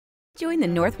Join the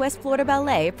Northwest Florida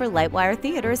Ballet for Lightwire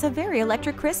Theater's A Very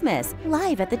Electric Christmas,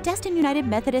 live at the Destin United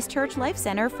Methodist Church Life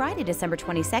Center Friday, December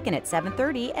 22nd at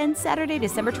 7:30 and Saturday,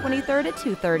 December 23rd at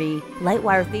 2:30.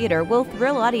 Lightwire Theater will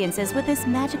thrill audiences with this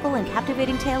magical and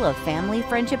captivating tale of family,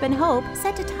 friendship, and hope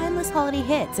set to timeless holiday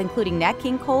hits, including Nat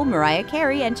King Cole, Mariah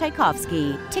Carey, and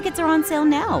Tchaikovsky. Tickets are on sale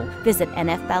now. Visit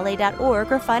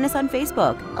nfballet.org or find us on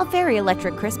Facebook. A Very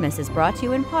Electric Christmas is brought to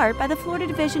you in part by the Florida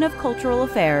Division of Cultural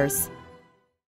Affairs.